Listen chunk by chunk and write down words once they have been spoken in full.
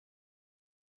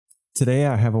Today,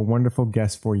 I have a wonderful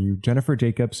guest for you, Jennifer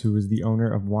Jacobs, who is the owner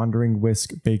of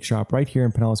Whisk Bakeshop right here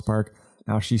in Pinellas Park.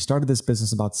 Now, she started this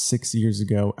business about 6 years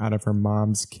ago out of her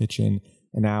mom's kitchen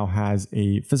and now has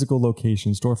a physical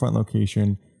location, storefront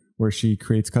location, where she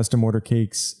creates custom order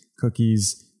cakes,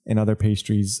 cookies, and other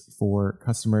pastries for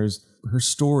customers. Her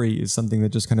story is something that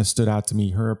just kind of stood out to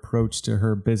me. Her approach to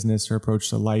her business, her approach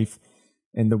to life,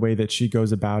 and the way that she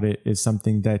goes about it is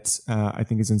something that I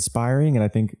think is inspiring, and I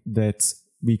think that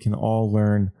we can all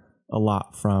learn a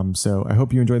lot from. So I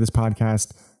hope you enjoy this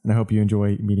podcast, and I hope you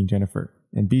enjoy meeting Jennifer.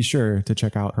 And be sure to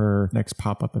check out her next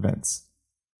pop-up events.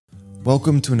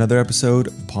 Welcome to another episode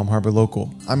of Palm Harbor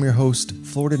Local. I'm your host,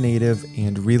 Florida native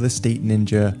and real estate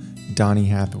ninja, Donnie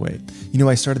Hathaway. You know,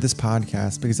 I started this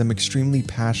podcast because I'm extremely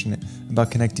passionate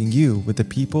about connecting you with the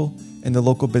people and the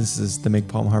local businesses that make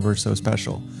Palm Harbor so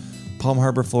special. Palm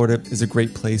Harbor, Florida is a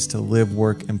great place to live,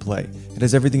 work, and play. It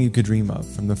has everything you could dream of,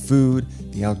 from the food,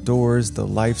 the outdoors, the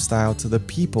lifestyle, to the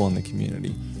people in the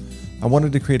community. I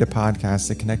wanted to create a podcast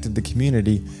that connected the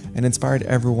community and inspired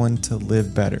everyone to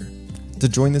live better. To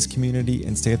join this community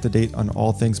and stay up to date on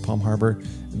all things Palm Harbor,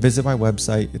 visit my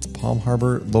website, it's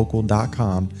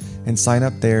palmharborlocal.com, and sign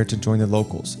up there to join the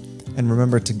locals. And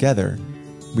remember, together,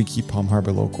 we keep Palm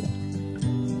Harbor local.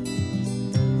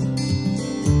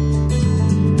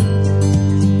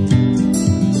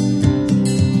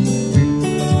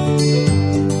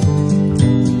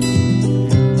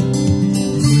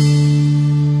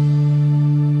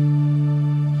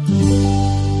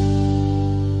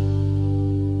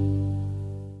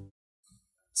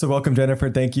 So welcome, Jennifer.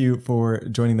 Thank you for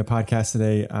joining the podcast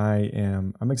today.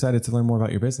 I'm excited to learn more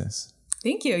about your business.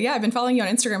 Thank you. Yeah, I've been following you on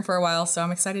Instagram for a while, so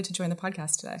I'm excited to join the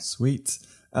podcast today. Sweet.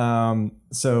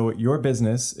 So your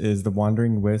business is the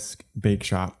Whisk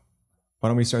Bakeshop. Why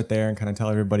don't we start there and kind of tell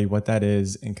everybody what that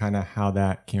is and kind of how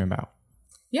that came about?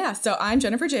 Yeah, so I'm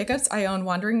Jennifer Jacobs. I own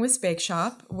Whisk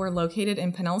Bakeshop. We're located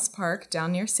in Pinellas Park,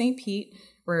 down near St. Pete.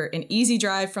 We're an easy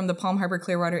drive from the Palm Harbor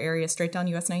Clearwater area, straight down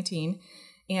US 19.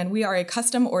 And we are a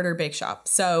custom order bake shop.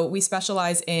 So we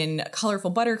specialize in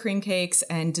colorful buttercream cakes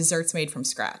and desserts made from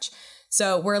scratch.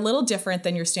 So we're a little different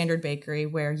than your standard bakery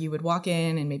where you would walk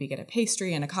in and maybe get a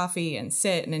pastry and a coffee and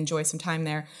sit and enjoy some time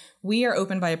there. We are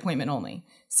open by appointment only.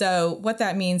 So what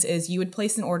that means is you would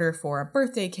place an order for a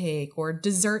birthday cake or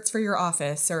desserts for your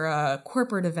office or a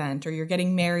corporate event, or you're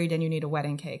getting married and you need a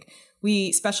wedding cake.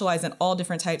 We specialize in all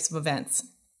different types of events.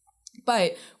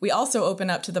 But we also open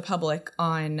up to the public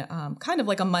on kind of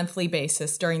like a monthly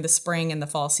basis during the spring and the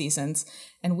fall seasons.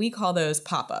 And we call those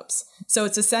pop-ups. So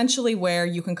it's essentially where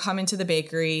you can come into the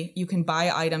bakery, you can buy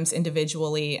items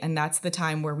individually, and that's the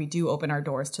time where we do open our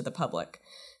doors to the public.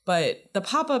 But the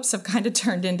pop-ups have kind of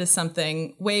turned into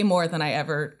something way more than I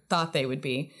ever thought they would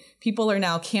be. People are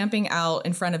now camping out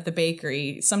in front of the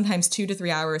bakery, sometimes 2 to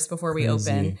 3 hours before we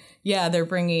open. Yeah, they're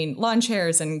bringing lawn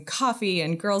chairs and coffee,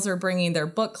 and girls are bringing their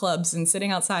book clubs and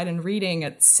sitting outside and reading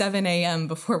at 7 a.m.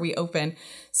 before we open.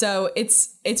 So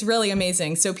it's really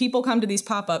amazing. So people come to these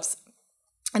pop-ups,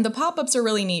 and the pop-ups are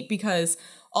really neat because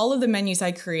all of the menus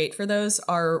I create for those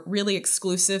are really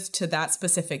exclusive to that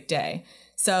specific day.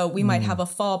 So we might have a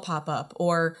fall pop-up,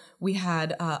 or we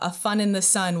had a fun in the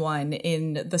sun one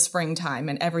in the springtime,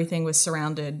 and everything was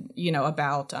surrounded,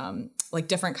 about like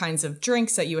different kinds of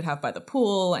drinks that you would have by the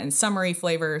pool and summery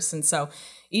flavors. And so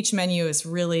each menu is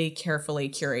really carefully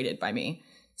curated by me.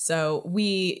 So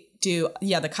we do,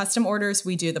 the custom orders,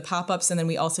 we do the pop-ups, and then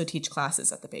we also teach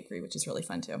classes at the bakery, which is really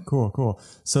fun too. Cool.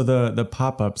 So the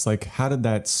pop-ups, like, how did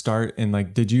that start? And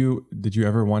like, did you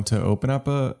ever want to open up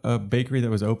a bakery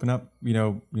that was open up,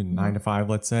 9 to 5,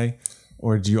 let's say,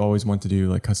 or did you always want to do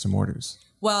like custom orders?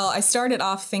 Well, I started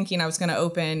off thinking I was going to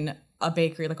open a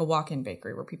bakery, like a walk-in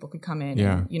bakery where people could come in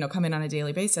and, come in on a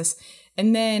daily basis.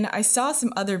 And then I saw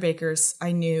some other bakers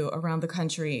I knew around the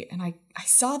country, and I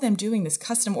saw them doing this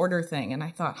custom order thing. And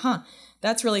I thought,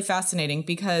 that's really fascinating,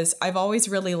 because I've always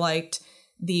really liked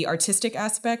the artistic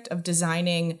aspect of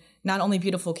designing not only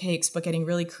beautiful cakes, but getting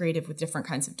really creative with different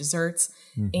kinds of desserts.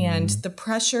 Mm-hmm. And the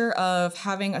pressure of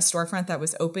having a storefront that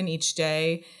was open each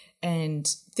day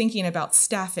and thinking about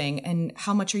staffing and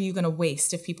how much are you going to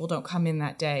waste if people don't come in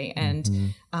that day.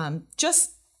 And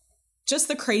just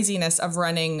the craziness of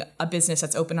running a business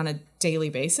that's open on a daily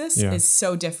basis is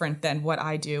so different than what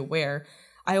I do, where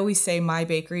I always say my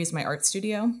bakery is my art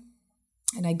studio.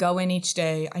 And I go in each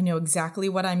day. I know exactly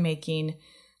what I'm making.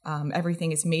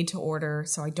 Everything is made to order,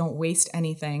 so I don't waste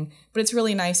anything. But it's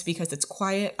really nice because it's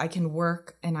quiet. I can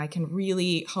work and I can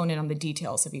really hone in on the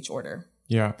details of each order.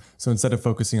 Yeah. So instead of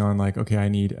focusing on like, okay, I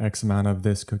need X amount of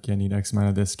this cookie, I need X amount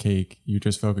of this cake, you're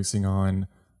just focusing on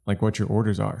like what your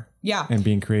orders are. Yeah. And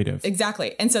being creative.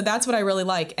 Exactly. And so that's what I really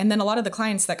like. And then a lot of the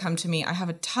clients that come to me, I have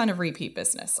a ton of repeat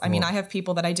business. I mean, I have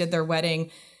people that I did their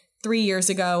wedding 3 years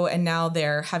ago and now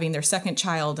they're having their second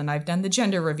child, and I've done the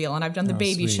gender reveal and I've done the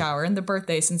baby shower and the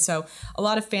birthdays. And so a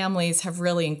lot of families have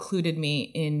really included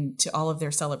me into all of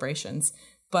their celebrations.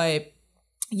 But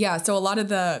yeah, so a lot of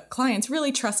the clients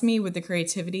really trust me with the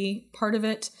creativity part of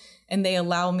it. And they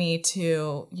allow me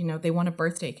to, you know, they want a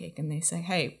birthday cake and they say,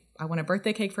 hey, I want a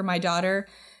birthday cake for my daughter.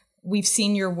 We've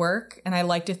seen your work. And I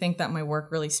like to think that my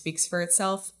work really speaks for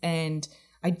itself. And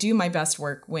I do my best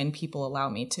work when people allow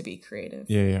me to be creative.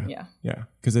 Yeah.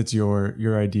 Because it's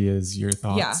your ideas, your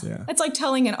thoughts. Yeah. It's like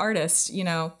telling an artist, you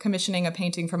know, commissioning a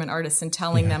painting from an artist and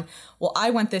telling them, well,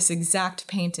 I want this exact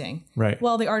painting. Right.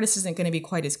 Well, the artist isn't going to be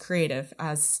quite as creative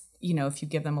as, you know, if you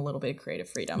give them a little bit of creative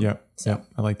freedom. So,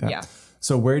 I like that. Yeah.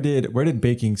 So where did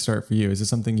baking start for you? Is this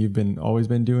something you've always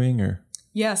been doing, or?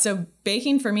 Yeah, so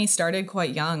baking for me started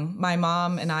quite young. My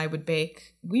mom and I would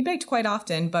bake. We baked quite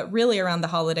often, but really around the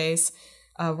holidays.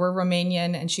 We're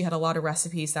Romanian, and she had a lot of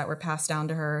recipes that were passed down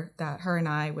to her that her and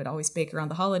I would always bake around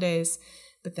the holidays.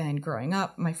 But then growing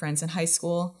up, my friends in high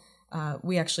school,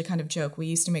 we actually kind of joke. We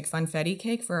used to make funfetti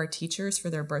cake for our teachers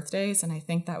for their birthdays, and I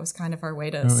think that was kind of our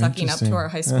way to sucking up to our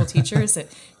high school teachers.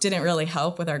 It didn't really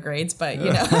help with our grades, but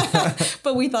you know,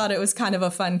 but we thought it was kind of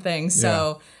a fun thing.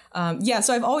 So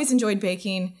so I've always enjoyed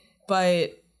baking,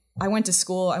 but I went to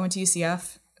school. I went to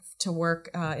UCF to work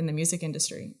in the music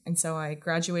industry, and so I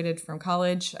graduated from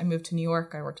college. I moved to New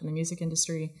York. I worked in the music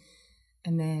industry.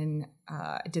 And then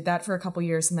I did that for a couple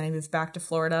years, and then I moved back to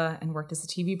Florida and worked as a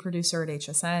TV producer at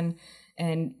HSN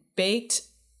and baked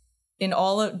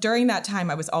during that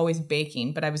time. I was always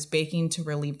baking, but I was baking to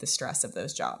relieve the stress of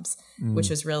those jobs,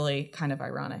 which is really kind of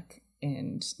ironic.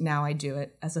 And now I do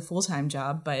it as a full-time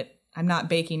job, but I'm not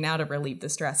baking now to relieve the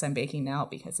stress. I'm baking now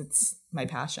because it's my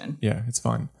passion. Yeah, it's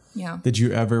fun. Yeah. Did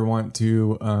you ever want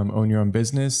to own your own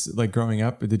business, like growing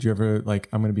up? Did you ever like,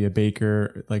 I'm going to be a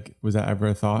baker? Like, was that ever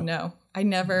a thought? No, I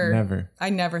never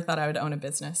thought I would own a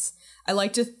business. I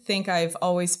like to think I've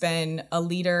always been a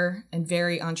leader and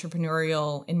very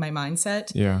entrepreneurial in my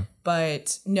mindset. Yeah.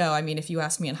 But no, I mean, if you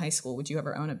asked me in high school, would you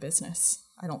ever own a business?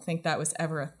 I don't think that was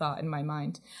ever a thought in my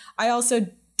mind. I also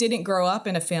didn't grow up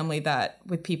in a family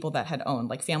with people that had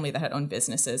owned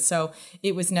businesses. So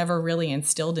it was never really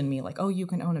instilled in me like, oh, you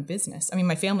can own a business. I mean,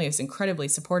 my family was incredibly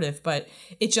supportive, but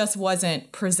it just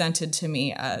wasn't presented to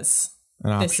me as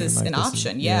an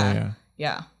option. Yeah.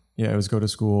 It was go to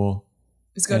school.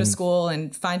 To school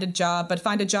and find a job, but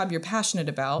find a job you're passionate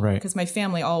about. Right. Because my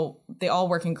family, they all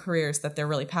work in careers that they're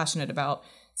really passionate about.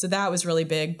 So that was really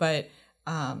big. But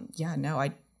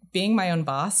being my own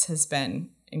boss has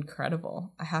been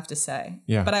incredible, I have to say.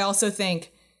 Yeah. But I also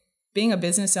think being a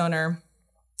business owner,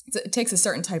 it takes a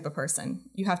certain type of person.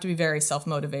 You have to be very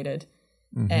self-motivated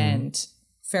and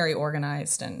very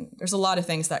organized. And there's a lot of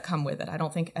things that come with it. I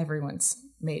don't think everyone's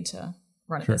made to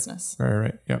run a business.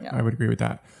 Right. Yeah, I would agree with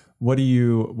that. What do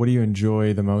you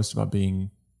enjoy the most about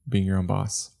being your own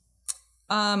boss?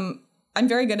 I'm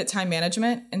very good at time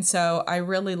management. And so I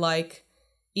really like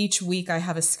each week I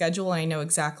have a schedule. I know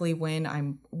exactly when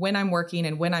I'm working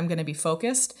and when I'm going to be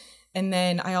focused. And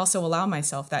then I also allow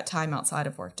myself that time outside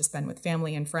of work to spend with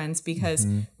family and friends, because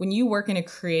when you work in a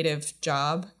creative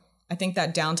job, I think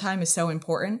that downtime is so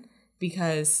important,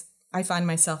 because I find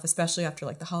myself, especially after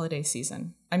like the holiday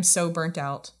season, I'm so burnt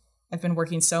out. I've been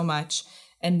working so much.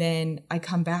 And then I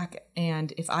come back,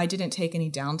 and if I didn't take any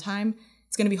downtime,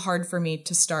 it's going to be hard for me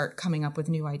to start coming up with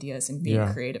new ideas and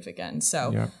being creative again.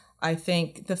 So I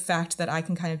think the fact that I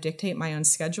can kind of dictate my own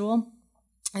schedule.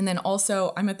 And then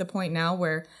also I'm at the point now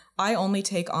where I only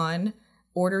take on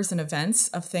orders and events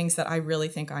of things that I really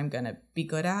think I'm going to be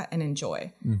good at and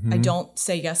enjoy. I don't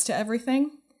say yes to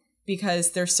everything,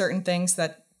 because there's certain things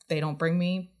that they don't bring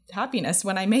me happiness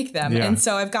when I make them. And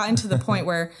so I've gotten to the point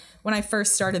where when I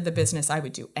first started the business, I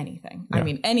would do anything. I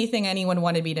mean, anything anyone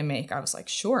wanted me to make, I was like,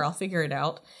 sure, I'll figure it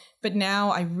out. But now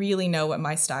I really know what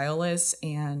my style is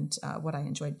and what I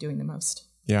enjoy doing the most.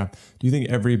 Yeah. Do you think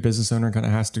every business owner kind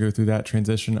of has to go through that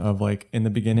transition of like, in the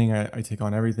beginning, I take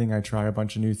on everything, I try a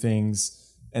bunch of new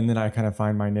things, and then I kind of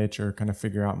find my niche or kind of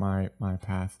figure out my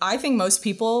path? I think most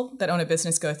people that own a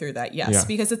business go through that, yes.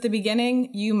 Because at the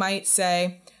beginning, you might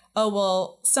say, oh,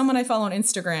 well, someone I follow on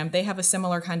Instagram, they have a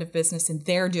similar kind of business and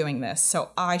they're doing this,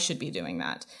 so I should be doing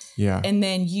that. Yeah. And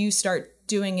then you start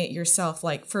doing it yourself.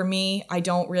 Like for me, I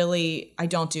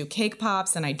don't do cake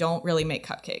pops, and I don't really make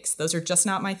cupcakes. Those are just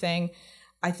not my thing.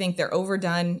 I think they're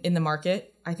overdone in the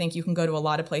market. I think you can go to a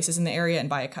lot of places in the area and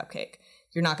buy a cupcake.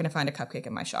 You're not going to find a cupcake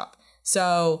in my shop.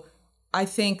 So I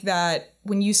think that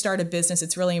when you start a business,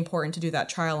 it's really important to do that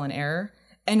trial and error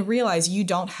and realize you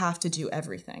don't have to do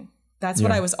everything. That's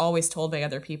what I was always told by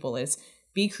other people is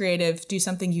be creative, do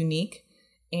something unique,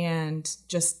 and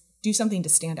just do something to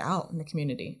stand out in the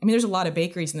community. I mean, there's a lot of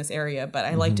bakeries in this area, but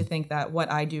I like to think that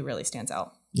what I do really stands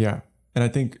out. Yeah. And I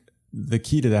think the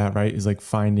key to that, right, is like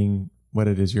finding what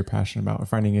it is you're passionate about, or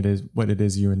finding what it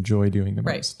is you enjoy doing the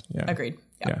most. Yeah. Agreed.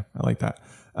 Yeah. I like that.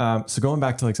 So going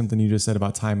back to like something you just said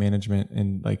about time management,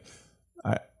 and like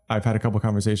I've had a couple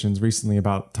conversations recently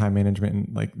about time management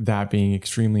and like that being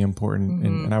extremely important.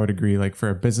 And I would agree, like for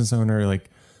a business owner, like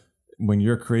when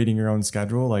you're creating your own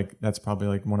schedule, like that's probably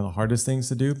like one of the hardest things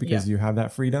to do because you have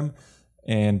that freedom.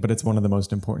 But it's one of the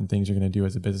most important things you're going to do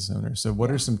as a business owner. So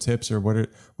what are some tips, or what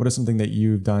are something that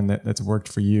you've done that's worked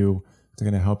for you that's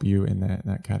going to help you in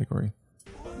that category?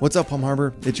 What's up, Palm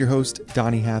Harbor? It's your host,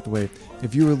 Donnie Hathaway.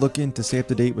 If you are looking to stay up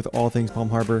to date with all things Palm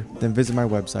Harbor, then visit my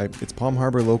website. It's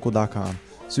palmharborlocal.com.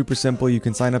 Super simple. You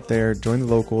can sign up there, join the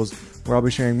locals, where I'll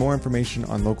be sharing more information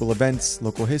on local events,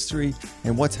 local history,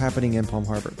 and what's happening in Palm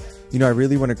Harbor. You know, I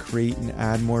really want to create and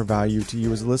add more value to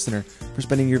you as a listener for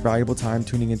spending your valuable time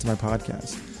tuning into my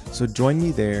podcast. So join me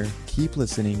there, keep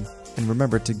listening, and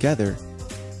remember, together,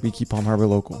 we keep Palm Harbor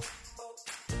local.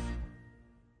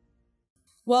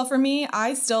 Well, for me,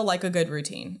 I still like a good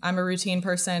routine. I'm a routine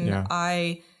person. Yeah.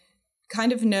 I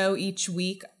kind of know each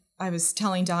week. I was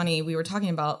telling Donnie, we were talking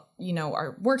about, you know,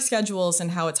 our work schedules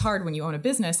and how it's hard when you own a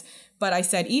business. But I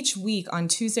said each week on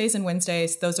Tuesdays and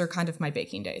Wednesdays, those are kind of my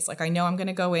baking days. Like I know I'm going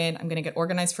to go in, I'm going to get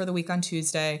organized for the week on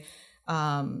Tuesday.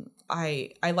 I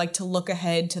like to look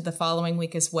ahead to the following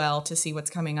week as well to see what's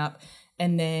coming up.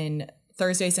 And then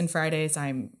Thursdays and Fridays,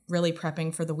 I'm really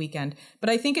prepping for the weekend.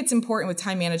 But I think it's important with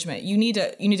time management. You need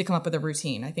to come up with a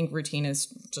routine. I think routine is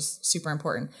just super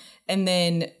important. And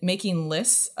then making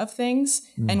lists of things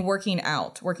and working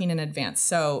in advance.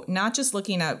 So not just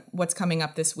looking at what's coming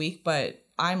up this week, but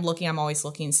I'm always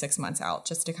looking 6 months out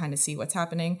just to kind of see what's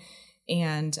happening.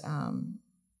 And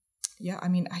I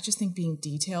mean, I just think being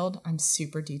detailed, I'm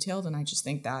super detailed. And I just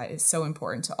think that is so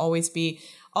important to always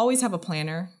have a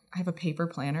planner. I have a paper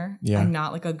planner. Yeah. I'm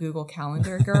not like a Google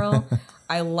Calendar girl.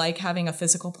 I like having a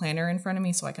physical planner in front of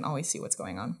me so I can always see what's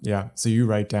going on. Yeah. So you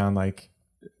write down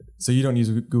so you don't use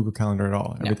Google Calendar at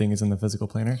all. Everything is in the physical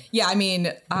planner. Yeah. I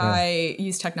mean, I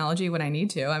use technology when I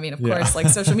need to. I mean, of course, like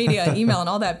social media, email and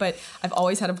all that, but I've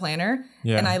always had a planner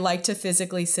and I like to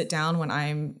physically sit down when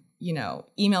I'm, you know,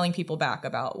 emailing people back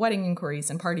about wedding inquiries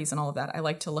and parties and all of that. I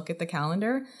like to look at the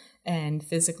calendar and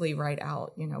physically write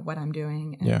out, you know, what I'm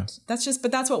doing. And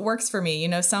that's what works for me. You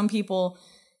know, some people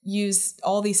use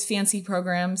all these fancy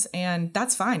programs and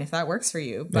that's fine if that works for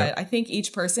you. But I think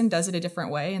each person does it a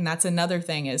different way. And that's another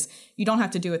thing is you don't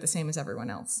have to do it the same as everyone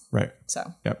else. Right.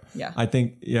 So, I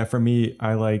think, for me,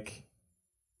 I like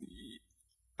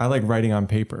writing on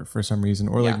paper for some reason,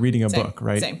 or like reading a book,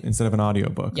 right? Instead of an audio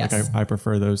book. Yes. Like I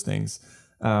prefer those things.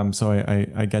 So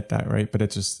I get that, right? But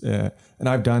it's just, and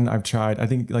I've tried, I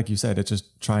think like you said, it's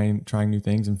just trying new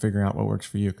things and figuring out what works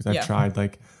for you. Cause I've tried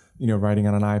like, you know, writing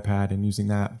on an iPad and using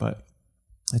that, but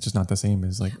it's just not the same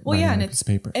as like writing on a piece of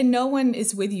paper. And no one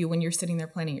is with you when you're sitting there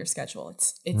planning your schedule.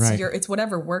 It's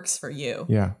whatever works for you.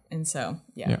 Yeah. And so,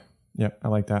 Yeah, I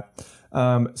like that.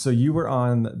 So you were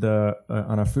on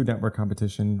on a Food Network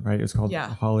competition, right? It's called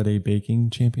Holiday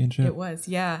Baking Championship. It was,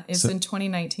 It's in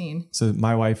 2019. So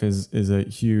my wife is a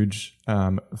huge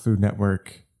Food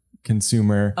Network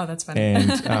consumer. Oh, that's funny.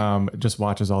 And just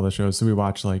watches all the shows. So we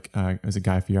watch is it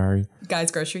Guy Fieri?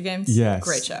 Guy's Grocery Games? Yes.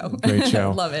 Great show. Great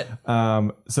show. Love it.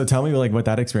 So tell me what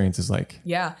that experience is like.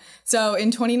 Yeah. So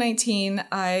in 2019,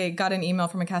 I got an email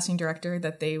from a casting director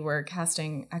that they were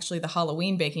casting actually the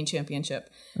Halloween Baking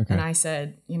Championship. Okay. And I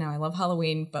said, you know, I love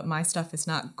Halloween, but my stuff is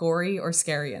not gory or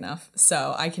scary enough.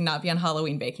 So I cannot be on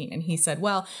Halloween baking. And he said,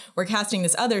 well, we're casting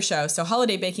this other show. So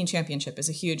Holiday Baking Championship is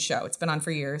a huge show. It's been on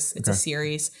for years. It's a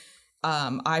series.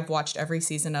 I've watched every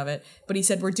season of it, but he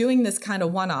said, we're doing this kind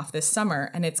of one-off this summer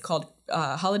and it's called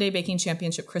Holiday Baking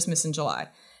Championship Christmas in July.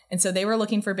 And so they were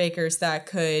looking for bakers that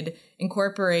could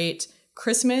incorporate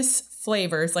Christmas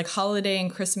flavors, like holiday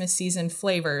and Christmas season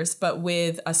flavors, but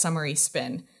with a summery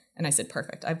spin. And I said,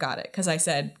 perfect, I've got it. Cause I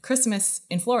said, Christmas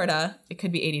in Florida, it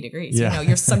could be 80 degrees. Yeah. You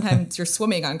know, sometimes you're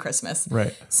swimming on Christmas.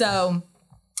 Right. So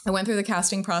I went through the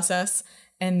casting process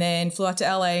and then flew out to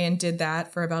LA and did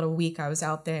that for about a week. I was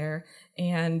out there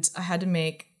and I had to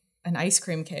make an ice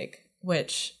cream cake,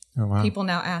 which people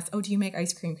now ask, oh, do you make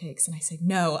ice cream cakes? And I say,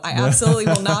 no, I absolutely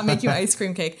will not make you an ice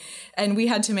cream cake. And we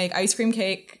had to make ice cream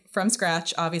cake from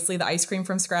scratch, obviously the ice cream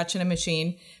from scratch in a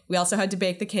machine. We also had to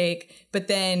bake the cake. But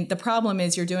then the problem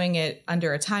is you're doing it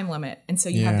under a time limit. And so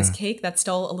you have this cake that's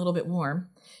still a little bit warm.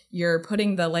 You're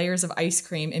putting the layers of ice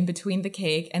cream in between the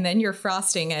cake, and then you're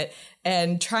frosting it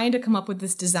and trying to come up with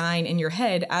this design in your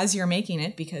head as you're making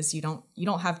it, because you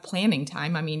don't have planning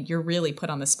time. I mean, you're really put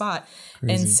on the spot.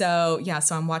 Crazy. And so,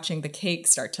 so I'm watching the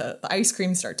ice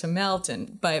cream start to melt.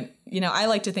 But I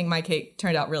like to think my cake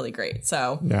turned out really great.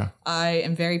 So I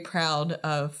am very proud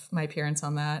of my parents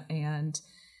on that. And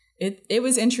it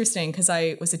was interesting because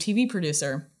I was a TV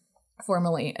producer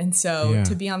formally, and so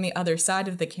to be on the other side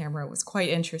of the camera was quite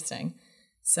interesting.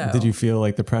 So did you feel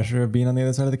like the pressure of being on the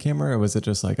other side of the camera, or was it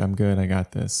just like, I'm good, I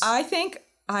got this? I think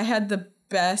I had the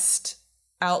best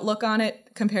outlook on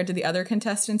it compared to the other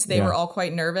contestants. They were all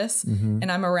quite nervous,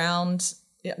 and I'm around.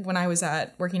 When I was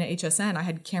working at HSN, I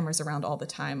had cameras around all the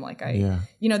time. Like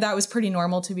that was pretty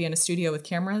normal to be in a studio with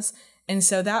cameras, and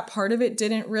so that part of it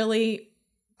didn't really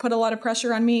put a lot of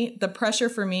pressure on me. The pressure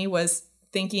for me was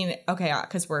thinking, okay,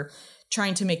 because we're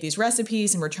trying to make these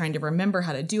recipes and we're trying to remember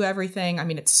how to do everything. I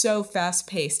mean, it's so fast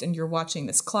paced and you're watching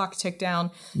this clock tick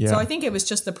down. So I think it was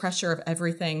just the pressure of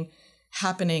everything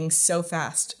happening so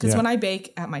fast. Because when I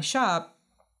bake at my shop,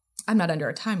 I'm not under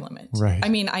a time limit. Right. I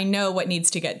mean, I know what needs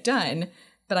to get done,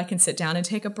 but I can sit down and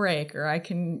take a break, or I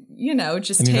can,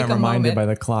 just and take you're not a reminded moment by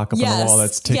the clock up on the wall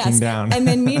that's ticking down. And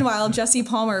then meanwhile, Jesse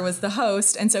Palmer was the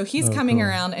host. And so he's coming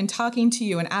around and talking to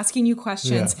you and asking you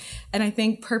questions. And I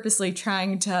think purposely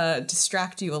trying to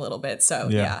distract you a little bit. So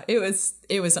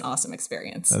it was an awesome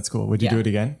experience. That's cool. Would you do it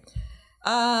again?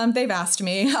 They've asked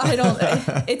me.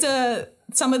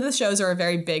 Some of the shows are a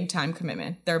very big time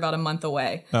commitment. They're about a month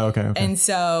away. Oh, okay. And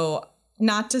so,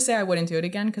 not to say I wouldn't do it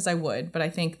again, because I would, but I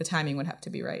think the timing would have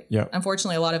to be right. Yeah.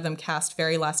 Unfortunately, a lot of them cast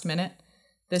very last minute.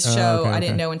 This show, I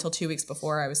didn't know until 2 weeks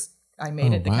before I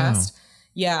made the cast.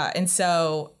 Yeah. And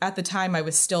so at the time I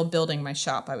was still building my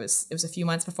shop. It was a few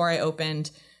months before I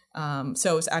opened.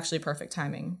 So it was actually perfect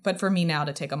timing. But for me now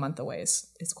to take a month away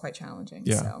is quite challenging.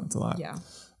 Yeah. So, it's a lot.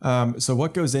 Yeah. So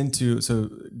what goes into,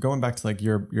 going back to like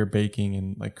your baking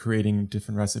and like creating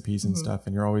different recipes and stuff,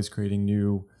 and you're always creating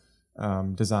new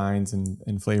designs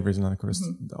and flavors and of course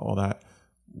all that.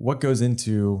 What goes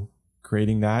into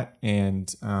creating that,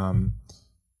 and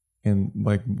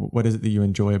like what is it that you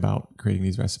enjoy about creating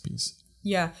these recipes?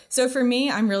 Yeah. So for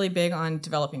me, I'm really big on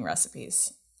developing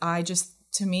recipes.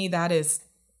 To me, that is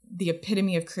the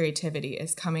epitome of creativity,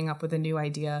 is coming up with a new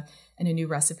idea and a new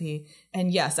recipe. And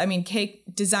yes, I mean,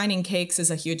 designing cakes is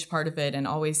a huge part of it, and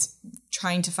always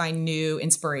trying to find new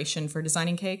inspiration for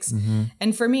designing cakes.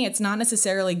 And for me, it's not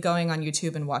necessarily going on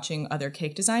YouTube and watching other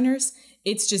cake designers.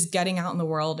 It's just getting out in the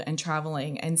world and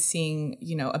traveling and seeing,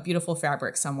 a beautiful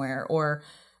fabric somewhere, or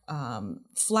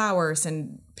flowers,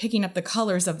 and picking up the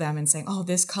colors of them and saying, oh,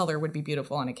 this color would be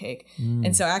beautiful on a cake.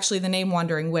 And so actually the name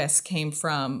Wandering Whisk came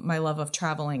from my love of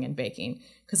traveling and baking,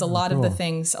 because a lot of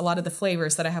the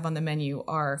flavors that I have on the menu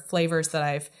are flavors that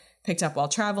I've picked up while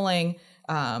traveling.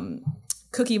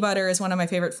 Cookie butter is one of my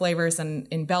favorite flavors. And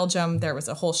in Belgium, there was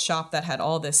a whole shop that had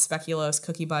all this speculoos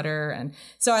cookie butter. And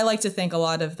so I like to think a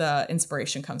lot of the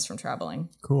inspiration comes from traveling.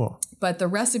 Cool. But the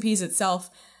recipes itself,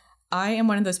 I am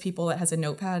one of those people that has a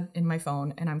notepad in my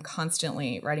phone, and I'm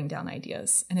constantly writing down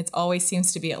ideas. And it always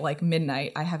seems to be at like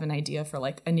midnight, I have an idea for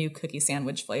like a new cookie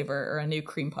sandwich flavor or a new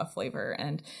cream puff flavor.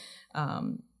 And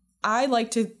I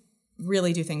like to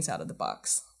really do things out of the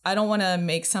box. I don't want to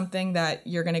make something that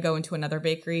you're going to go into another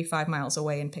bakery 5 miles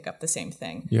away and pick up the same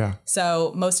thing. Yeah.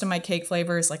 So most of my cake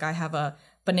flavors, like I have a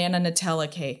banana Nutella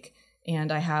cake,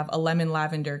 and I have a lemon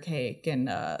lavender cake, and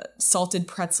a salted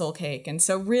pretzel cake. And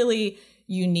so really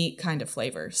unique kind of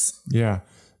flavors. Yeah.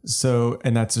 So,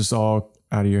 and that's just all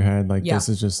out of your head. Like this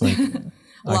is just like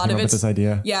a lot of it's this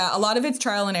idea. Yeah. A lot of it's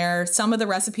trial and error. Some of the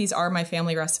recipes are my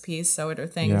family recipes. So it are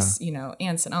things,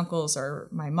 aunts and uncles, or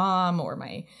my mom or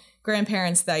my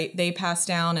grandparents that they passed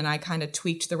down, and I kind of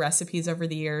tweaked the recipes over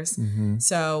the years.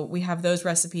 So we have those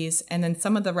recipes. And then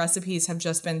some of the recipes have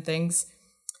just been things.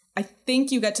 I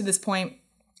think you get to this point.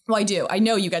 Well, I do. I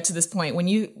know you get to this point when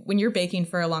you're baking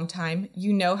for a long time,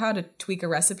 you know how to tweak a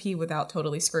recipe without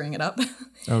totally screwing it up.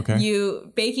 Okay.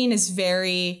 Baking is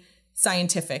very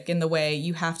scientific in the way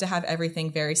you have to have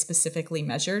everything very specifically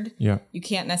measured. Yeah. You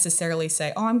can't necessarily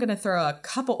say, oh, I'm going to throw a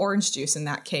cup of orange juice in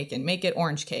that cake and make it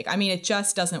orange cake. I mean, it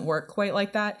just doesn't work quite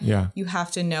like that. Yeah. You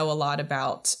have to know a lot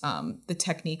about the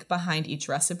technique behind each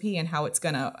recipe and how it's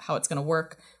gonna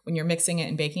work when you're mixing it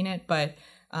and baking it. But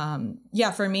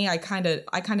For me, I kind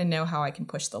of know how I can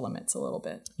push the limits a little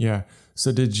bit. Yeah.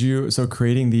 So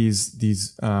creating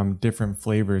these different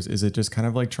flavors, is it just kind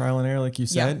of like trial and error, like you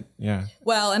said? Yeah.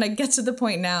 Well, and I get to the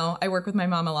point now, I work with my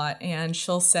mom a lot, and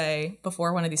she'll say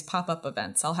before one of these pop-up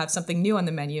events, I'll have something new on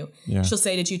the menu. Yeah. She'll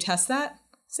say, "Did you test that?" I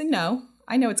say, "No,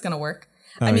 I know it's going to work."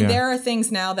 There are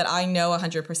things now that I know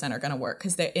 100% are going to work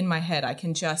because they're in my head.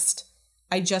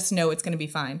 I just know it's going to be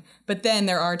fine. But then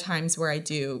there are times where I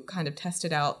do kind of test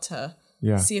it out to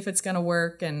see if it's going to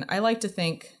work. And I like to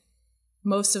think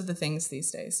most of the things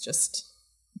these days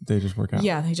they just work out.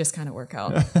 Yeah, they just kind of work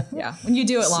out. Yeah. When you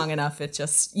do it long enough, it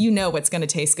just, what's going to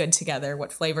taste good together,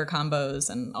 what flavor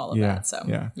combos and all of that. So,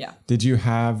 yeah. Did you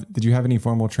have any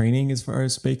formal training as far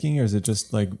as baking, or is it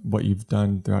just like what you've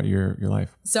done throughout your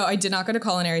life? So I did not go to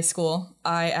culinary school.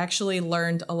 I actually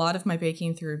learned a lot of my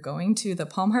baking through going to the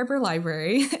Palm Harbor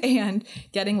Library and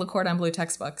getting Le Cordon Bleu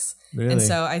textbooks. Really? And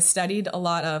so I studied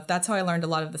that's how I learned a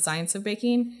lot of the science of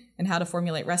baking and how to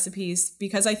formulate recipes,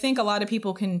 because I think a lot of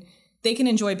people can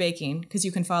enjoy baking because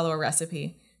you can follow a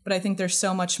recipe. But I think there's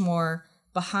so much more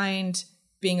behind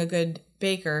being a good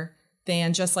baker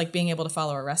than just like being able to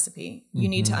follow a recipe. You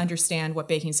need to understand what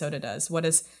baking soda does. What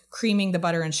does creaming the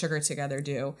butter and sugar together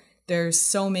do? There's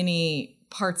so many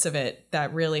parts of it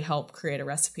that really help create a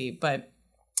recipe. But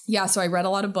yeah, so I read a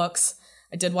lot of books.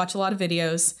 I did watch a lot of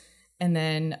videos. And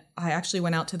then I actually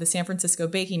went out to the San Francisco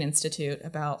Baking Institute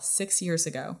about 6 years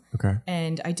ago. Okay.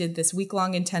 And I did this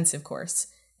week-long intensive course.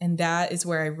 And that is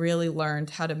where I really learned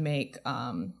how to make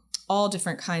all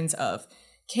different kinds of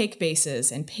cake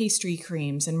bases and pastry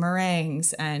creams and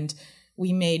meringues. And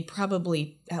we made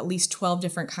probably at least 12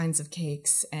 different kinds of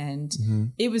cakes. And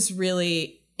it was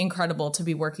really incredible to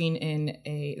be working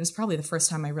it was probably the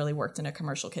first time I really worked in a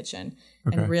commercial kitchen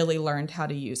and really learned how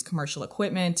to use commercial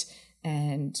equipment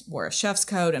and wore a chef's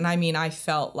coat. And I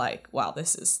felt like, wow,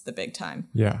 this is the big time.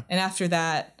 Yeah. And after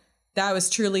that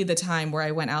was truly the time where I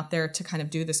went out there to kind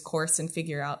of do this course and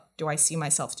figure out, do I see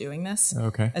myself doing this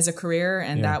as a career?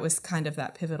 And that was kind of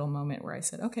that pivotal moment where I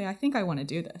said, okay, I think I want to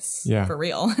do this for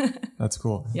real. That's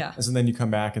cool. Yeah. So then you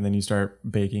come back and then you start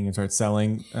baking and start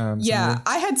selling.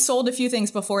 I had sold a few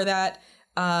things before that.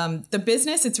 The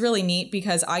business, it's really neat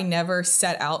because I never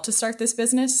set out to start this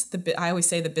business. I always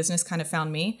say the business kind of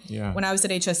found me. Yeah. When I was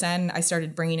at HSN, I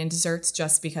started bringing in desserts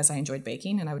just because I enjoyed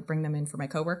baking, and I would bring them in for my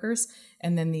coworkers.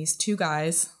 And then these two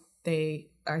guys, they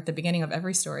are at the beginning of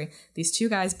every story. These two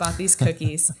guys bought these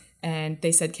cookies and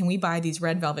they said, "Can we buy these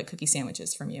red velvet cookie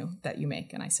sandwiches from you that you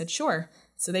make?" And I said, "Sure."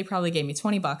 So they probably gave me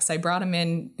 $20. I brought them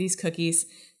in these cookies.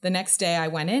 The next day I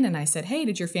went in and I said, "Hey,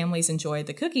 did your families enjoy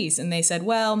the cookies?" And they said,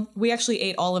 "Well, we actually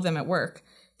ate all of them at work.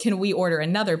 Can we order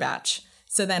another batch?"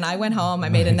 So then I went home, I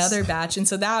made another batch. And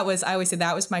so I always say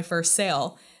that was my first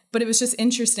sale. But it was just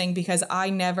interesting because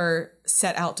I never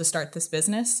set out to start this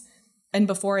business. And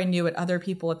before I knew it, other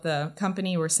people at the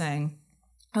company were saying,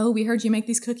 "Oh, we heard you make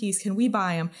these cookies. Can we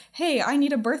buy them? Hey, I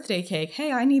need a birthday cake.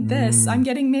 Hey, I need this. I'm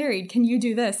getting married. Can you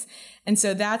do this?" And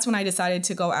so that's when I decided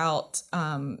to go out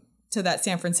to that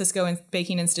San Francisco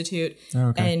Baking Institute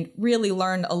and really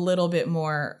learn a little bit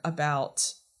more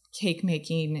about cake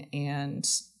making. And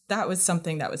that was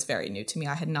something that was very new to me.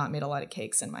 I had not made a lot of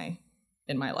cakes in my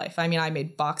life. I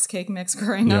made box cake mix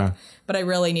growing up, but I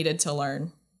really needed to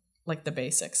learn like the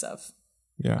basics of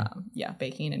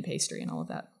baking and pastry and all of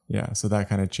that. Yeah. So that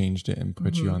kind of changed it and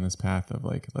put you on this path of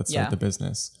like, let's start the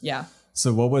business. Yeah.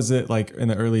 So what was it like in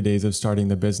the early days of starting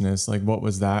the business? Like, what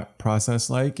was that process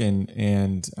like? And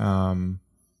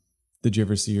did you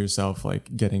ever see yourself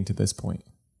like getting to this point?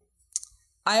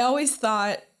 I always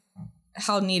thought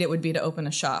how neat it would be to open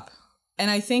a shop. And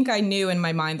I think I knew in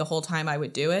my mind the whole time I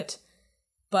would do it.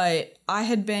 But I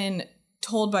had been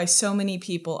told by so many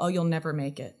people, "Oh, you'll never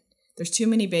make it. There's too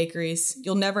many bakeries.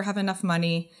 You'll never have enough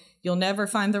money. You'll never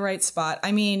find the right spot."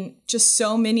 Just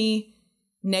so many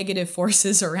negative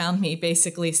forces around me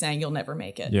basically saying you'll never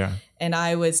make it. Yeah. And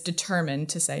I was determined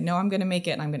to say, no, I'm going to make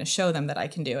it and I'm going to show them that I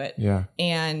can do it. Yeah.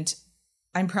 And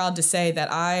I'm proud to say that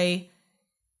I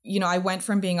went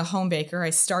from being a home baker. I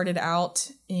started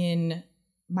out in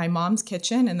my mom's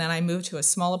kitchen and then I moved to a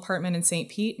small apartment in St.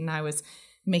 Pete and I was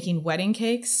making wedding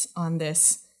cakes on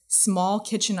this small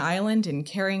kitchen island and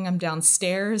carrying them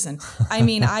downstairs. And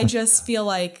I just feel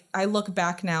like I look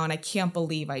back now and I can't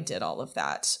believe I did all of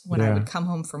that when I would come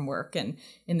home from work and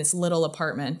in this little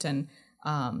apartment. And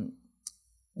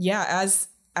as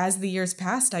the years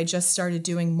passed, I just started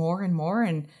doing more and more.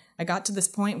 And I got to this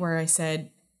point where I said,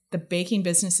 the baking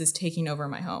business is taking over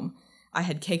my home. I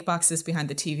had cake boxes behind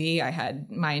the TV. I had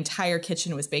my entire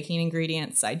kitchen was baking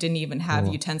ingredients. I didn't even have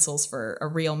utensils for a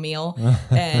real meal.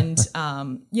 And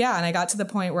and I got to the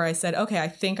point where I said, okay, I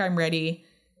think I'm ready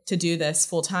to do this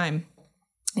full time.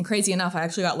 And crazy enough, I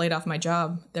actually got laid off my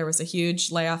job. There was a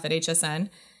huge layoff at HSN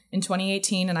in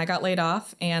 2018, and I got laid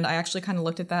off. And I actually kind of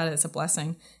looked at that as a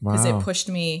blessing because it pushed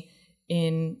me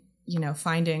in,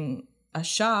 finding a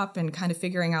shop and kind of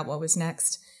figuring out what was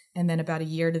next. And then about a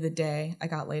year to the day I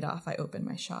got laid off, I opened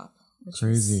my shop, which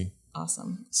crazy.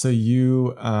 Awesome. So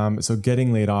you, so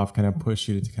getting laid off kind of pushed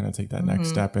you to kind of take that next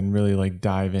step and really like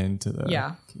dive into the.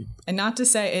 Yeah. And not to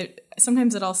say it,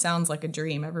 sometimes it all sounds like a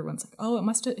dream. Everyone's like, oh,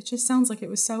 it just sounds like it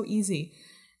was so easy.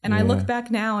 And I look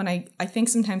back now and I think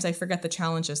sometimes I forget the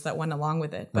challenges that went along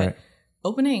with it. But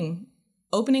opening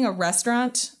a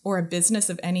restaurant or a business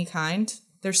of any kind,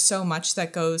 there's so much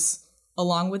that goes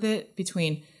along with it,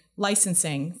 between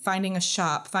licensing, finding a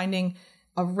shop, finding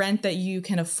a rent that you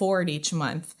can afford each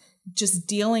month, just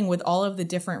dealing with all of the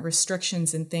different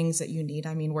restrictions and things that you need.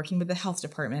 I mean, working with the health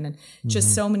department and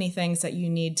just so many things that you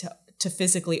need to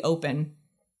physically open.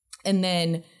 And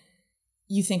then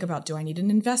you think about, do I need an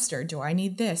investor? Do I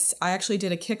need this? I actually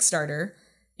did a Kickstarter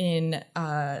in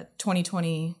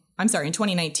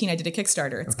 2019, I did a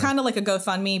Kickstarter. It's kind of like a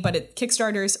GoFundMe, but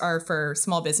Kickstarters are for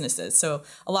small businesses. So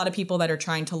a lot of people that are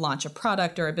trying to launch a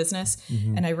product or a business.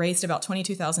 And I raised about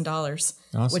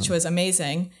 $22,000, which was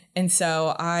amazing. And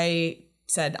so I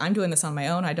said, I'm doing this on my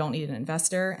own. I don't need an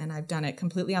investor. And I've done it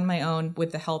completely on my own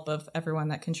with the help of everyone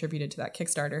that contributed to that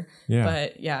Kickstarter. Yeah.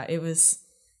 But yeah, it was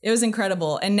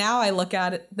incredible. And now I look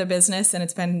at the business and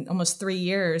it's been almost 3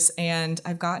 years and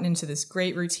I've gotten into this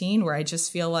great routine where I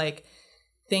just feel like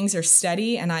things are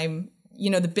steady and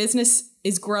the business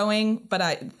is growing,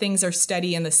 but things are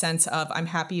steady in the sense of I'm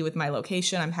happy with my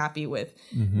location. I'm happy with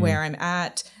where I'm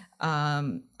at.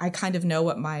 I kind of know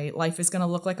what my life is going to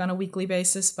look like on a weekly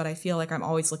basis, but I feel like I'm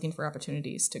always looking for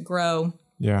opportunities to grow.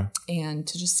 Yeah. And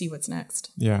to just see what's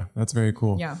next. Yeah. That's very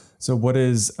cool. Yeah. So what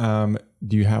is, do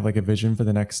you have like a vision for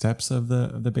the next steps of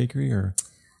the bakery or?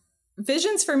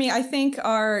 Visions for me, I think,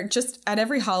 are just at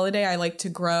every holiday, I like to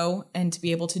grow and to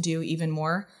be able to do even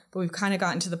more. But we've kind of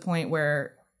gotten to the point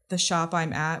where the shop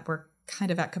I'm at, we're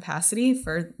kind of at capacity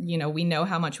for, we know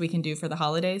how much we can do for the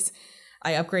holidays.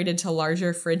 I upgraded to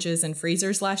larger fridges and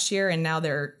freezers last year, and now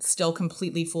they're still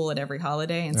completely full at every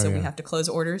holiday. And so we have to close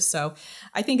orders. So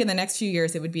I think in the next few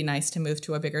years, it would be nice to move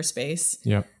to a bigger space.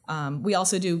 Yep. We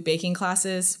also do baking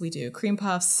classes. We do cream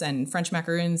puffs and French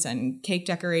macaroons and cake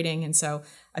decorating. And so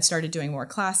I've started doing more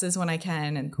classes when I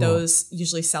can. And those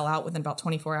usually sell out within about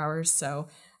 24 hours. So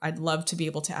I'd love to be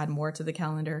able to add more to the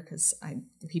calendar because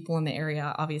the people in the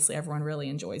area, obviously everyone really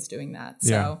enjoys doing that.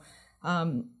 So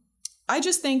I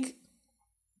just think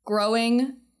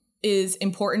growing is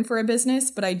important for a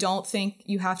business, but I don't think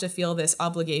you have to feel this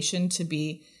obligation to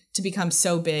become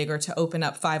so big or to open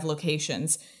up 5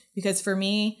 locations. Because for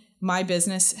me, my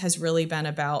business has really been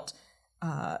about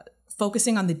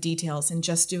focusing on the details and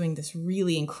just doing this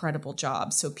really incredible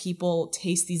job. So people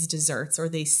taste these desserts or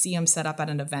they see them set up at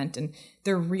an event and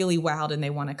they're really wowed and they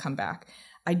want to come back.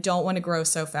 I don't want to grow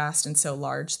so fast and so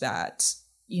large that,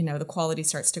 the quality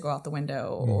starts to go out the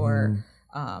window or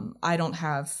I don't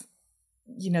have,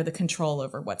 the control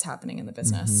over what's happening in the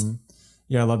business.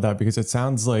 Yeah, I love that because it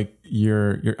sounds like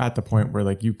you're at the point where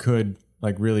like you could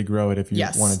like really grow it if you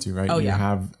wanted to, right? Oh, you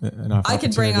have enough. I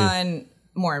could bring on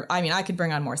more. I mean, I could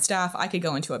bring on more staff. I could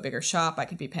go into a bigger shop. I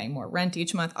could be paying more rent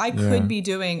each month. I could be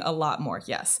doing a lot more.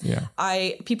 Yes. Yeah.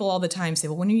 People all the time say,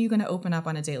 well, when are you going to open up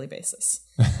on a daily basis?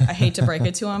 I hate to break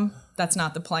it to them. That's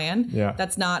not the plan. Yeah.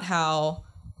 That's not how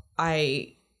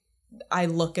I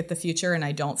look at the future, and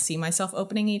I don't see myself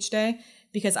opening each day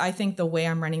because I think the way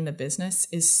I'm running the business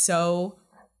is so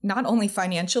not only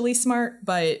financially smart,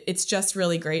 but it's just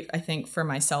really great, I think, for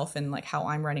myself and like how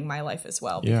I'm running my life as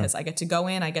well, because I get to go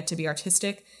in, I get to be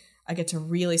artistic. I get to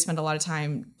really spend a lot of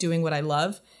time doing what I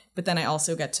love, but then I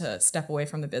also get to step away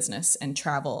from the business and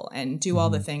travel and do all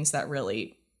the things that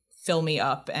really fill me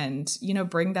up and,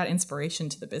 bring that inspiration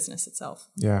to the business itself.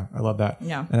 Yeah, I love that.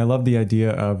 Yeah. And I love the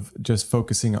idea of just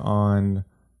focusing on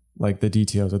like the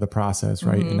details of the process,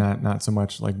 right? And not so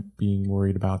much like being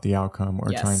worried about the outcome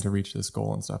or trying to reach this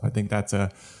goal and stuff. I think that's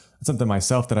something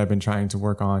myself that I've been trying to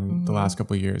work on the last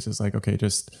couple of years is like, okay,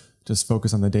 just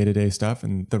focus on the day-to-day stuff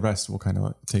and the rest will kind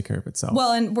of take care of itself.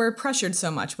 Well, and we're pressured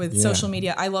so much with social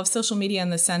media. I love social media in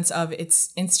the sense of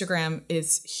Instagram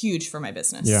is huge for my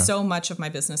business. Yeah. So much of my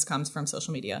business comes from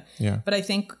social media. Yeah. But I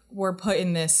think we're put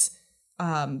in this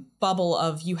bubble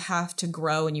of you have to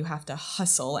grow and you have to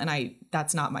hustle. And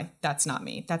that's not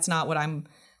me. That's not what I'm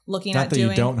looking Not at that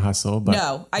doing. you don't hustle, but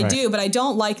No, I do, but I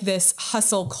don't like this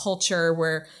hustle culture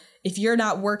where if you're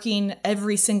not working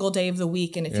every single day of the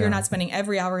week and if you're not spending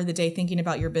every hour of the day thinking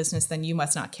about your business, then you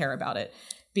must not care about it.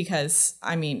 Because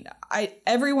I mean,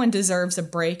 everyone deserves a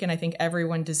break, and I think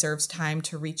everyone deserves time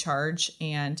to recharge.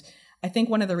 And I think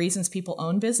one of the reasons people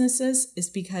own businesses is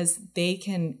because they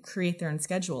can create their own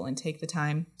schedule and take the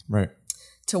time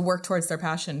to work towards their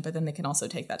passion, but then they can also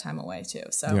take that time away too.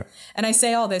 So, and I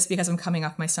say all this because I'm coming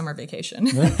off my summer vacation.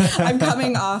 I'm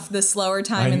coming off the slower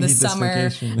time in the summer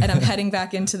and I'm heading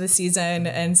back into the season.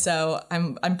 And so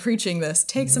I'm preaching this,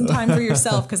 take some time for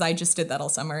yourself, because I just did that all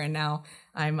summer. And now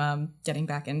I'm getting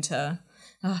back into,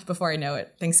 before I know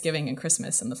it, Thanksgiving and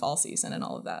Christmas and the fall season and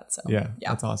all of that. So yeah,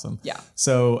 that's awesome. Yeah.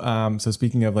 So, so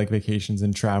speaking of like vacations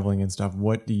and traveling and stuff,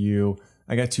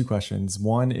 I got two questions.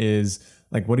 One is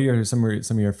like, what are some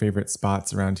of your favorite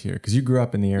spots around here? Because you grew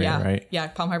up in the area, right? Yeah,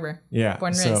 Palm Harbor. Yeah.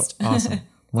 Born and raised. Awesome.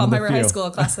 Palm Harbor High School,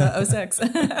 class of 06.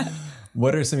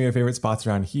 What are some of your favorite spots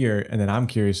around here? And then I'm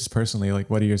curious, just personally, like,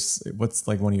 what's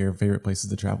like one of your favorite places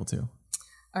to travel to?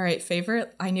 All right,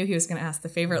 favorite. I knew he was going to ask the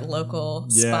favorite local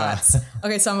spots.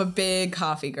 Okay, so I'm a big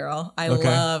coffee girl. I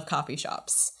love coffee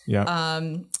shops. Yeah.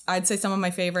 I'd say some of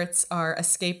my favorites are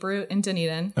Escape Route in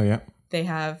Dunedin. Oh yeah. They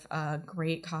have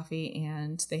great coffee,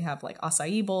 and they have like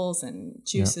acai bowls and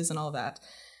juices and all of that.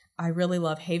 I really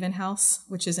love Haven House,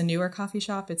 which is a newer coffee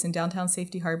shop. It's in downtown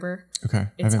Safety Harbor. Okay.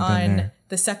 It's on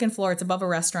the second floor. It's above a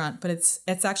restaurant, but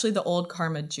it's actually the old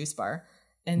Karma juice bar.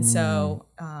 And so,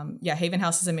 Haven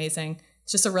House is amazing.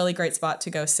 It's just a really great spot to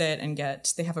go sit and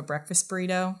they have a breakfast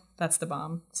burrito. That's the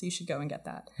bomb. So you should go and get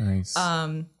that. Nice.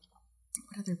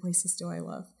 What other places do I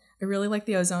love? I really like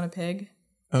the Ozona Pig.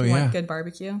 Oh, you want good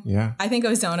barbecue? Yeah. I think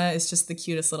Ozona is just the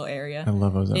cutest little area. I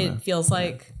love Ozona. It feels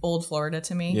like old Florida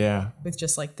to me. Yeah. With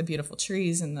just like the beautiful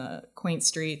trees and the quaint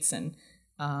streets. And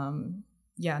and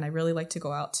I really like to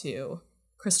go out to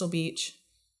Crystal Beach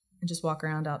and just walk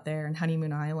around out there, and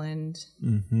Honeymoon Island.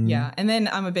 Mm-hmm. Yeah. And then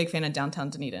I'm a big fan of downtown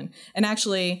Dunedin. And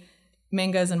actually,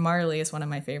 Mangoes and Marley is one of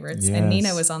my favorites. Yes. And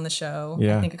Nina was on the show,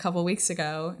 I think a couple of weeks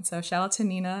ago. And so shout out to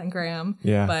Nina and Graham.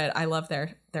 Yeah. But I love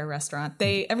their restaurant.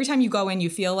 Every time you go in, you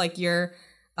feel like you're,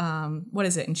 what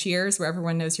is it, in Cheers, where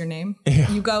everyone knows your name?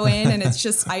 Yeah. You go in and it's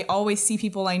just, I always see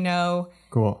people I know.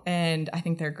 Cool. And I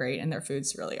think they're great, and their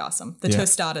food's really awesome. The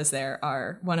tostadas there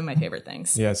are one of my favorite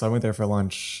things. Yeah. So I went there for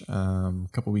lunch a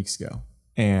couple weeks ago,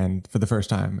 and for the first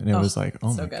time, and it was like,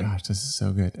 oh my gosh, this is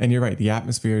so good. And you're right. The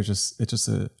atmosphere is just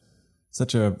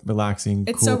such a relaxing,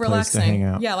 cool place to hang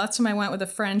out. Yeah, last time I went with a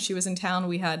friend, she was in town.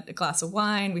 We had a glass of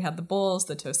wine. We had the bowls,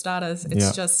 the tostadas.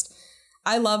 It's just,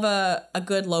 I love a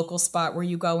good local spot where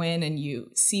you go in and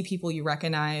you see people you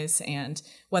recognize, and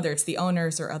whether it's the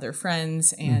owners or other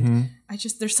friends. And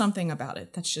there's something about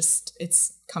it that's just,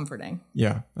 it's comforting.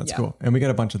 Yeah, that's cool. And we got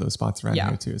a bunch of those spots around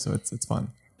here too. So it's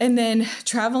fun. And then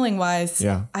traveling wise,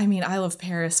 I mean, I love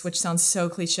Paris, which sounds so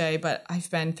cliche, but I've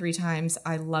been 3 times.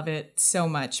 I love it so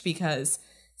much because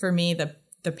for me,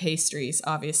 the pastries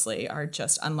obviously are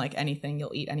just unlike anything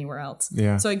you'll eat anywhere else.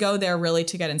 Yeah. So I go there really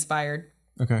to get inspired.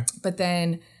 Okay. But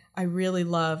then I really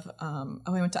love, I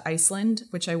went to Iceland,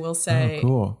 which I will say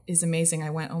is amazing.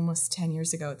 I went almost 10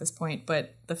 years ago at this point,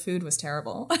 but the food was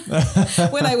terrible.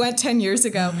 When I went 10 years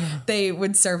ago, they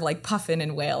would serve like puffin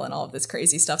and whale and all of this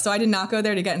crazy stuff. So I did not go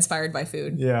there to get inspired by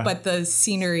food. Yeah. But the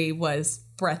scenery was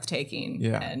breathtaking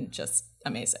and just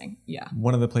amazing. Yeah.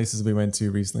 One of the places we went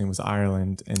to recently was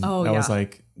Ireland, and that was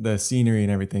like the scenery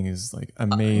and everything is like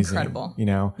amazing. Incredible. You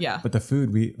know? Yeah. But the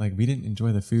food, we didn't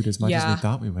enjoy the food as much as we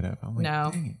thought we would have. I'm like,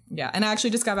 dang it. Yeah. And I actually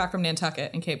just got back from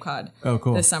Nantucket and Cape Cod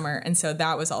this summer. And so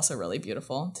that was also really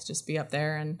beautiful to just be up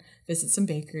there and visit some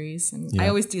bakeries. And I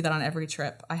always do that on every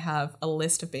trip. I have a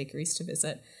list of bakeries to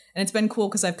visit. And it's been cool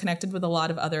because I've connected with a lot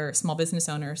of other small business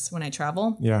owners when I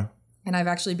travel. Yeah. And I've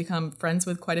actually become friends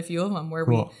with quite a few of them where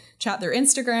we chat their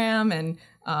Instagram. And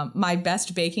my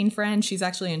best baking friend, she's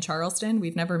actually in Charleston.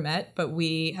 We've never met, but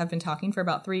we have been talking for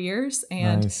about 3 years.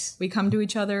 And we come to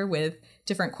each other with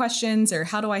different questions, or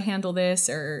how do I handle this,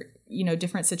 or, you know,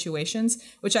 different situations,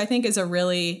 which I think is a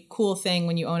really cool thing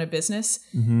when you own a business.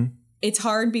 Mm-hmm. It's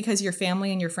hard because your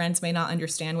family and your friends may not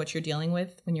understand what you're dealing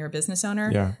with when you're a business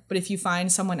owner. Yeah. But if you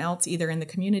find someone else either in the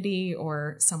community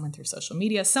or someone through social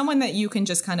media, someone that you can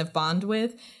just kind of bond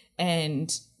with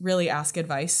and really ask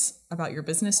advice about your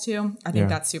business to, I think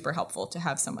that's super helpful to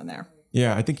have someone there.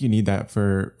 Yeah, I think you need that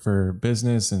for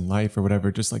business and life or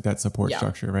whatever, just like that support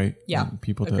structure, right? Yeah. And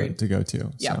people to go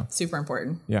to. Yeah, super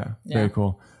important. Yeah, very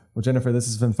cool. Well, Jennifer, this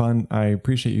has been fun. I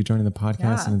appreciate you joining the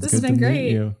podcast, and it's good to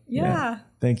meet you. Yeah.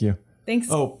 Thank you.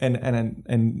 Thanks. Oh,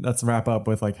 and let's wrap up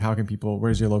with like, how can people,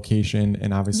 where's your location,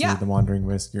 and obviously the Wandering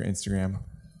Whisk, your Instagram.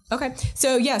 Okay.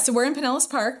 So we're in Pinellas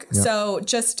Park. Yep. So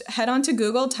just head on to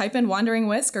Google, type in Wandering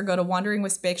Whisk or go to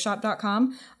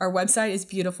wanderingwhiskbakeshop.com. Our website is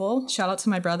beautiful. Shout out to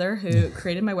my brother who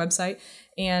created my website.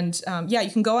 And you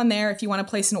can go on there if you want to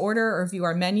place an order or view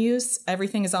our menus.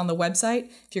 Everything is on the website.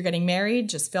 If you're getting married,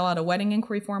 just fill out a wedding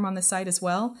inquiry form on the site as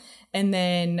well. And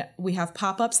then we have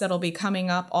pop-ups that'll be coming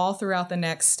up all throughout the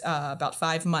next about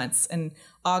 5 months in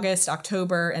August,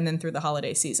 October, and then through the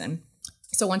holiday season.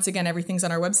 So once again, everything's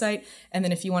on our website. And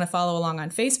then if you want to follow along on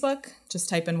Facebook, just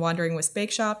type in Wandering Whisk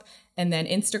Bakeshop. And then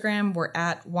Instagram, we're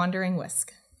at Wandering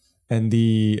Whisk. And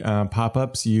the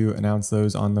pop-ups, you announce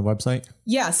those on the website?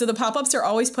 Yeah, so the pop-ups are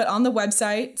always put on the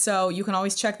website, so you can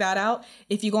always check that out.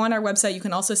 If you go on our website, you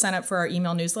can also sign up for our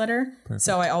email newsletter. Perfect.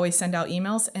 So I always send out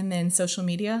emails. And then social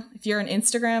media. If you're an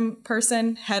Instagram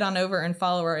person, head on over and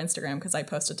follow our Instagram because I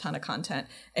post a ton of content.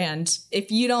 And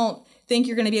if you don't think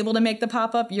you're going to be able to make the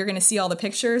pop-up, you're going to see all the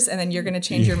pictures and then you're going to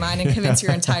change your mind and convince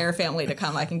your entire family to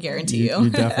come. I can guarantee you. You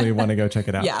definitely want to go check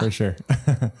it out for sure.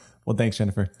 Well, thanks,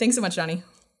 Jennifer. Thanks so much, Johnny.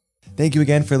 Thank you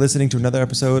again for listening to another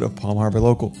episode of Palm Harbor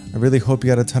Local. I really hope you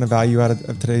got a ton of value out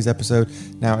of today's episode.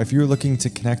 Now, if you're looking to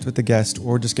connect with the guest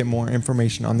or just get more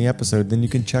information on the episode, then you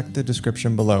can check the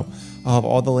description below. I'll have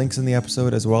all the links in the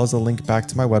episode as well as a link back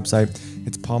to my website.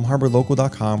 It's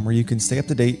palmharborlocal.com where you can stay up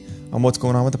to date on what's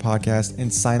going on with the podcast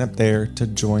and sign up there to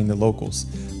join the locals.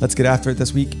 Let's get after it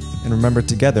this week. And remember,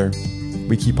 together,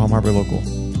 we keep Palm Harbor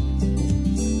local.